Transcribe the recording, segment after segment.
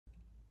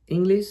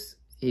English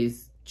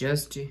is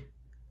just a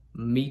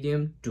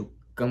medium to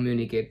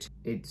communicate.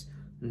 It's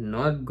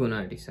not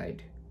gonna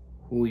decide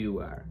who you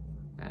are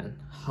and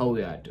how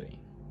you are doing,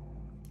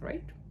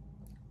 right?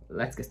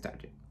 Let's get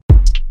started.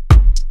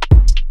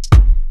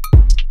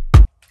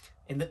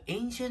 In the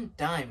ancient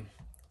time,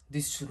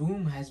 this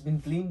room has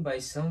been cleaned by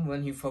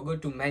someone. He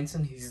forgot to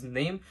mention his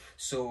name,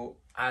 so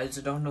I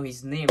also don't know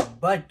his name,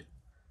 but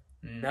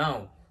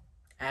now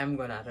I'm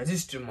gonna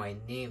register my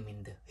name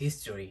in the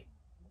history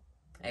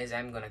as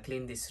I'm gonna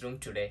clean this room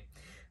today.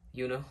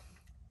 You know,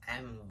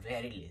 I'm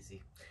very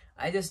lazy.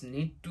 I just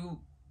need to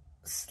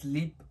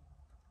sleep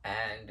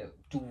and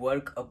to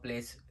work a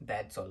place,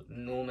 that's all.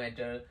 No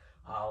matter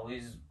how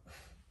his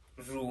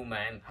room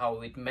and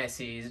how it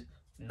messy is.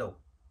 No,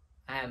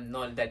 I am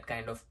not that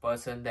kind of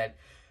person that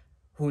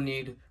who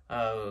need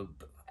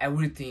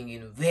everything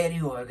in very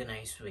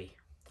organized way.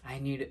 I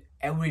need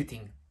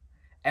everything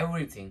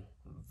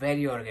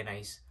very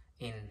organized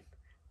in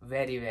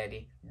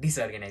very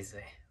disorganized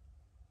way.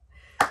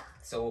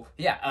 So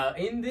yeah,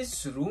 in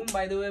this room,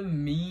 by the way,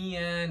 me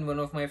and one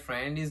of my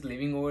friend is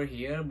living over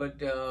here, but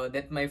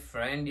that my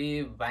friend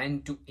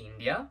went to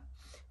India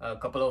a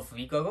couple of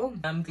weeks ago.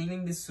 I'm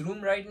cleaning this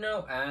room right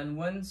now, and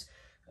once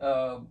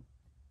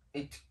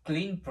it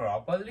cleaned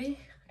properly,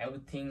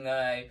 everything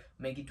I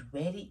make it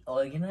very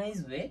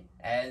organized way,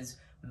 as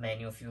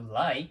many of you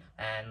like,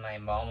 and my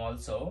mom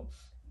also.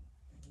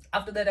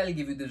 After that, I'll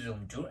give you the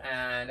room tour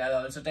and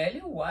I'll also tell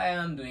you why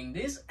I'm doing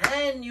this.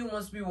 And you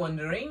must be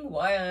wondering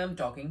why I am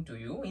talking to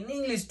you in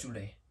English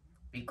today,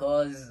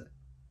 because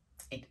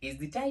it is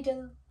the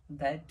title,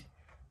 that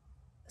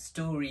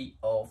story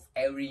of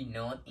every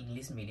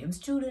non-English medium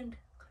student.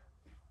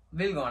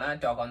 We're gonna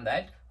talk on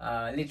that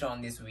later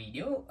on this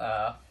video.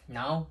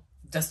 Now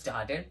just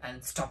started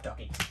and stop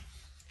talking.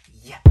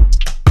 Yeah.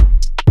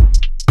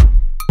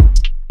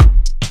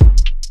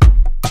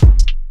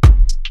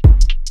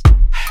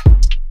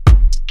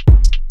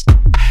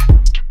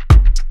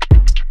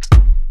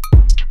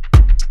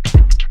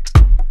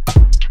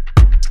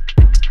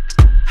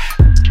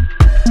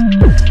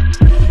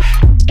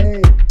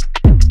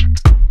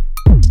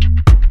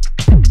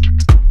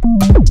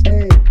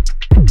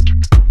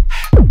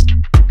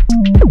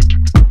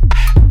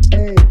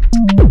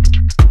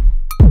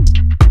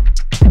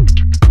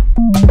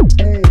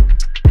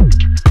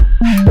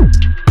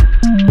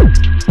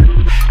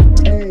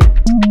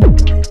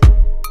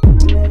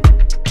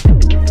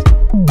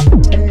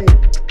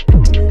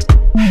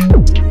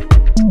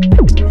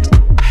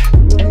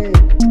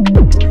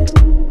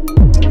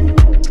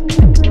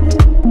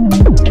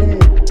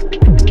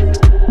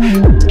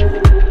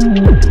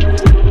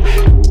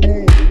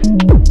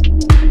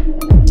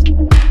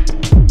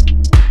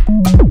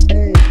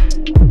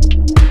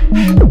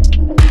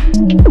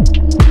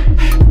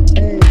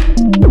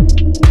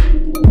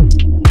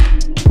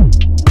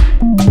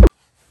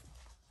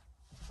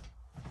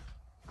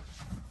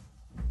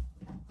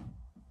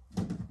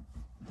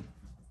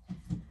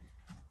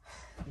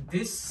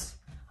 These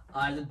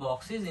are the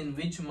boxes in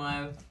which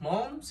my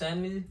mom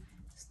sent me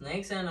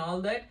snacks and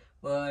all that,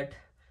 but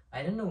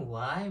I don't know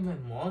why my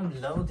mom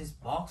loved these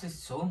boxes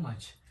so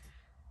much.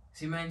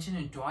 She mentioned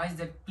it twice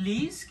that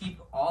please keep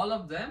all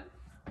of them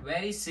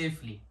very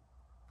safely.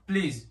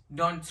 Please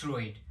don't throw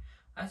it.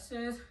 I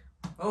said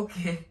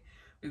okay,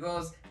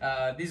 because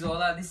these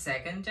all are the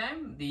second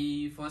time.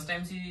 The first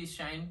time she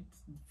shined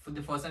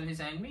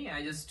me,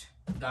 I just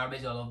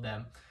garbage all of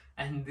them,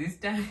 and this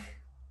time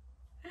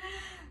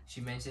she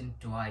mentioned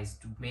twice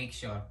to make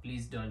sure,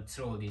 please don't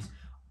throw this.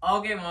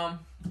 Okay mom,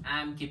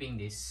 I'm keeping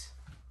this.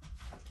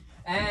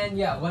 And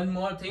yeah, one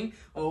more thing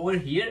over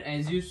here,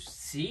 as you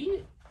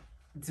see,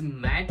 it's a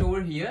mat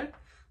over here,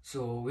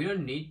 so we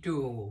don't need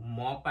to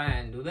mop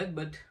and do that,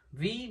 but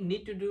we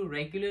need to do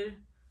regular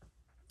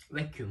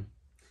vacuum.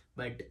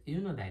 But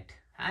you know that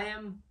I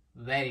am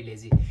very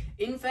lazy.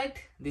 In fact,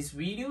 this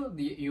video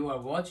you are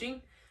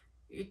watching,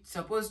 it's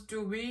supposed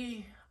to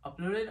be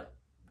uploaded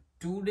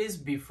 2 days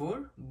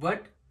before,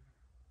 but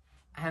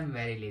I'm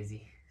very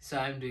lazy, so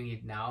I'm doing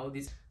it now.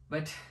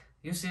 But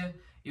you see,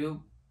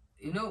 you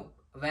know,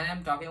 when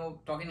I'm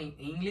talking in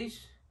English,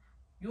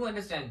 you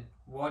understand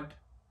what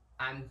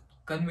I'm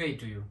convey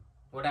to you,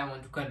 what I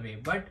want to convey.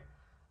 But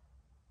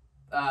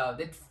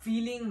that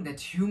feeling, that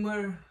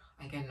humor,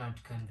 I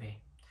cannot convey.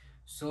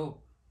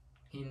 So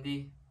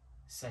Hindi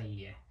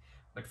sahi hai.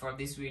 But for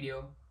this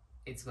video,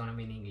 it's gonna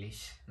be in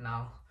English.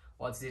 Now,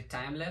 what's the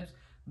time lapse?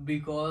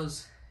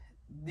 Because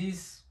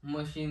this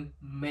machine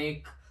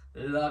make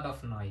a lot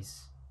of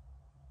noise,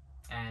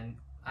 and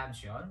I'm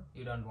sure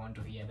you don't want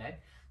to hear that.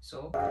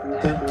 So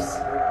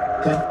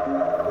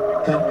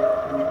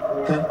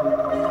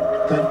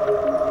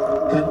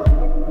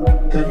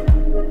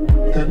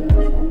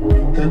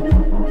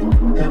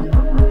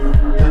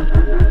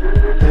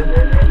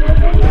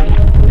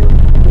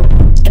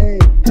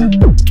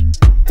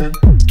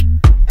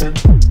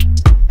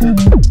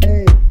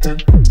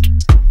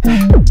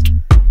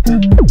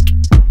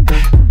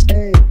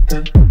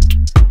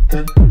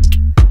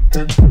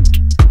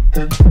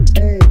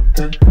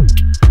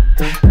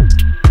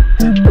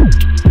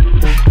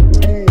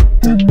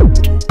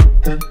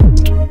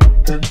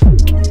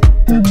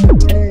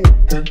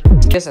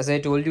I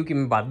told you कि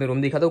मैं बाद में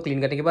room दिखा था,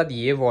 clean करने के बाद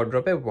ये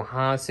वार्डरोब है,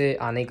 वहाँ से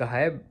आने का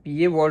है।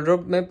 ये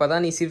वार्डरोब में पता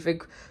नहीं, सिर्फ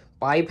एक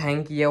पाइप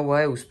हैंग किया हुआ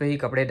है, उस पर ही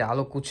कपड़े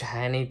डालो, कुछ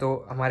है नहीं, तो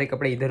हमारे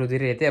कपड़े इधर उधर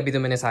रहते हैं। अभी तो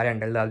मैंने सारे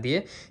अंडर डाल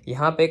दिए।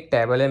 यहाँ पे एक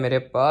टेबल है मेरे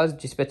पास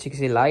जिस पे अच्छी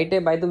खासी लाइट है।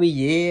 बाय द वे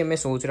ये मैं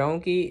सोच रहा हूँ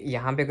कि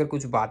यहाँ पे अगर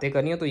कुछ बातें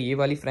करनी हो तो ये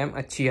वाली फ्रेम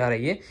अच्छी आ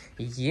रही है।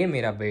 ये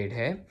मेरा बेड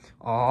है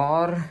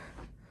और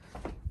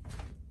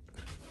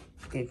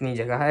इतनी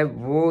जगह है।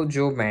 वो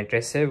जो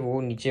मैट्रेस है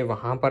वो नीचे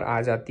वहाँ पर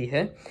आ जाती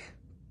है।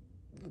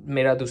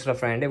 मेरा दूसरा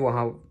फ्रेंड है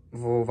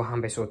वो वहाँ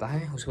पे सोता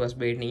है, उसके पास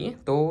बेड नहीं है।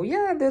 तो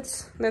या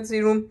that's the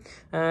room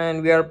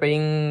and we are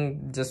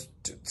paying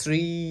just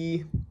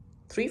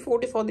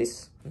 340 for this.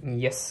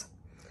 Yes,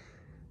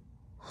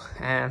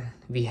 and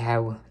we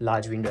have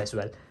large window as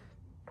well.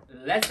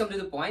 Let's come to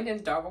the point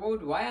and talk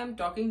about why I'm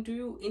talking to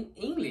you in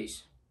English.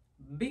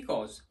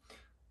 Because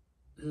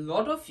a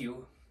lot of you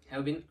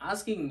have been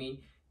asking me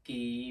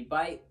कि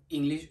भाई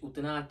English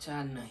उतना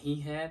अच्छा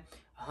नहीं है।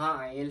 हाँ,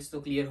 IELTS तो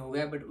clear हो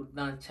गया बट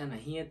उतना अच्छा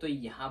नहीं है, तो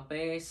यहाँ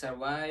पे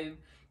सर्वाइव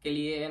के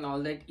लिए एंड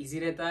ऑल दैट इजी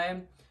रहता है।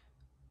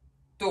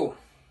 तो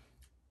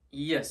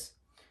yes,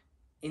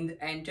 in the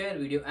entire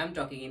video I'm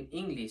talking in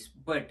English,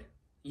 but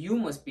you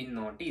must be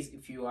noticed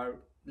if you are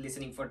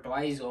listening for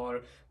twice,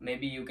 or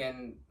maybe you can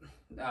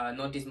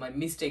notice my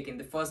mistake in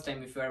the first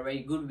time if you are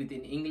very good with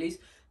in English,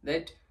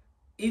 that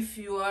if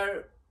you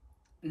are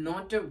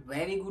not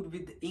very good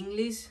with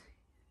English,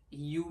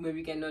 you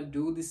maybe cannot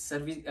do this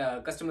service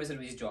customer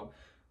service job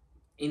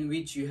in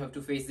which you have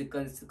to face the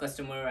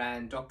customer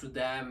and talk to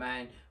them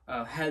and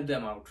help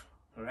them out,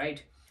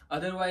 right?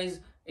 Otherwise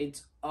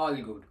it's all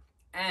good.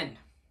 And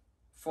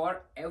for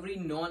every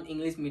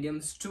non-English medium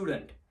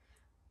student,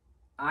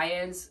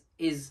 IELTS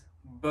is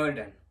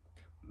burden.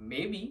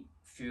 Maybe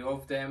few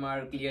of them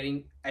are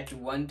clearing at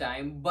one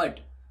time,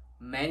 but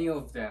many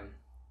of them,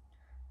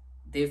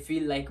 they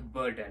feel like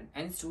burden.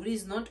 And story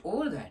is not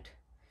all that.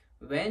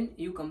 When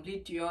you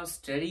complete your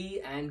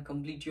study and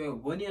complete your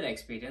 1 year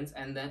experience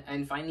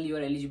and finally you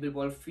are eligible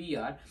for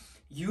FER,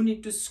 you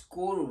need to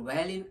score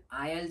well in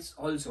IELTS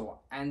also,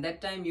 and that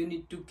time you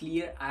need to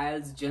clear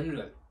IELTS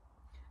general.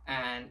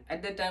 And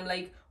at that time,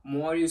 like,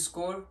 more you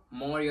score,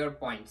 more your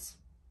points.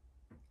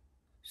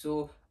 So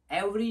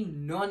every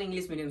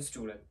non-English medium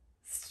student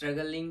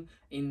struggling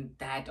in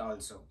that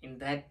also, in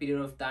that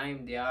period of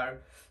time, they are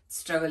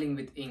struggling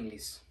with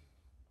English.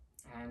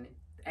 And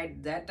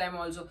at that time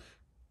also,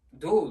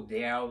 though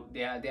they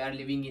are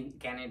living in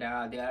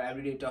Canada, they are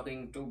every day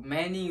talking to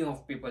many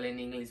of people in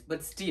English,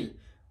 but still,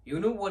 you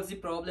know what's the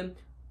problem?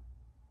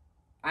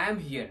 I am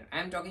here, I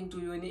am talking to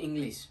you in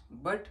English,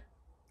 but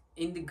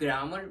in the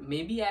grammar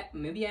maybe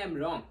I am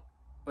wrong,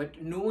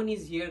 but no one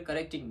is here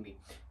correcting me.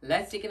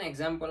 Let's take an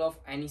example of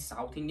any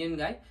South Indian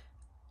guy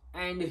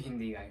and a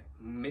Hindi guy.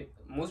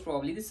 Most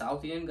probably the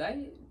South Indian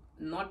guy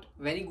not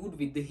very good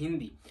with the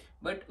Hindi,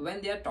 but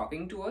when they are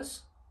talking to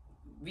us,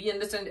 we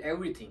understand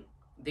everything.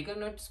 They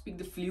cannot speak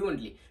the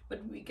fluently,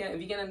 but we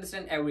can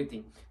understand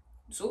everything.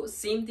 So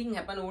same thing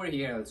happen over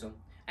here also.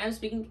 I am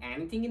speaking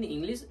anything in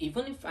English,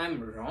 even if I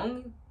am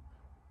wrong,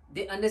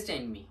 they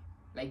understand me,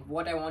 like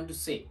what I want to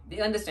say,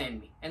 they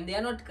understand me and they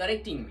are not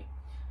correcting me.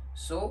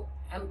 So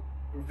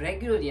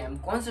I'm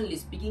constantly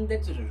speaking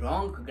that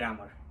wrong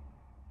grammar,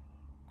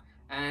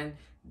 and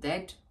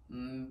that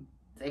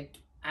that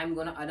I'm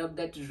gonna adopt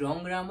that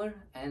wrong grammar,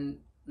 and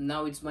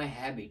now it's my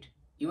habit.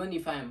 Even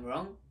if I am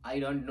wrong, I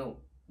don't know,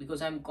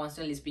 because I'm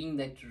constantly speaking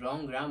that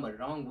wrong grammar,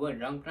 wrong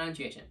word, wrong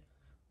pronunciation.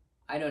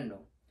 I don't know.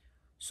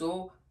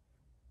 So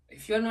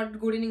if you're not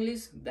good in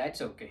English,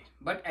 that's okay,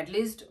 but at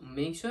least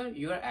make sure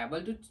you are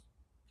able to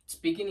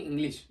speak in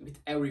English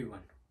with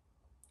everyone,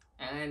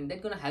 and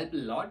that's gonna help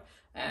a lot.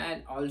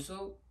 And also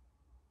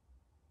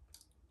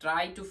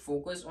try to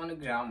focus on a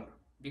grammar,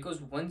 because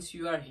once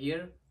you are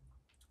here,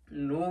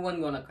 no one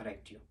gonna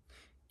correct you.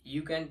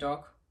 You can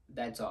talk,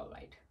 that's all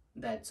right,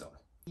 that's all.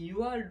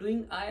 You are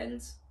doing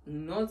IELTS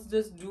not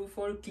just do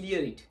for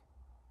clear it,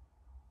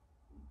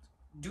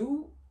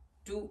 do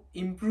to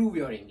improve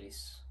your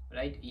English,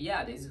 right?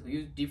 Yeah, there's a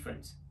huge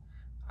difference.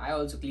 I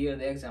also clear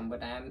the exam,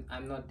 but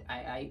I'm not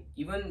I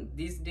even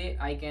this day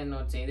I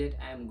cannot say that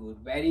I am good,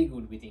 very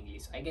good with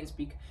English. I can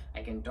speak,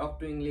 I can talk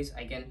to English,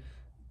 I can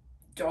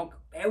talk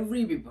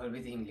every people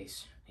with English.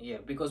 Yeah,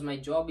 because my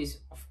job is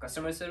of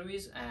customer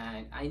service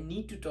and I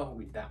need to talk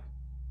with them.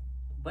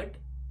 But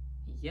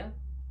yeah,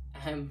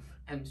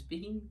 I'm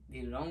speaking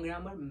the wrong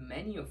grammar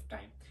many of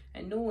time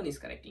and no one is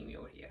correcting me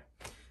over here.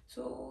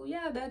 So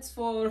yeah, that's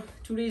for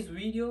today's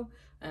video,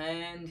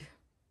 and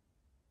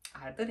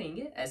आते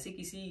रहेंगे ऐसे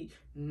किसी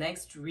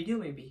next video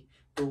में भी।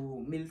 तो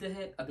मिलते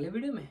हैं अगले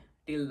वीडियो में।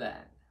 टिल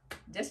दैट,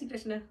 जय श्री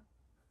कृष्ण।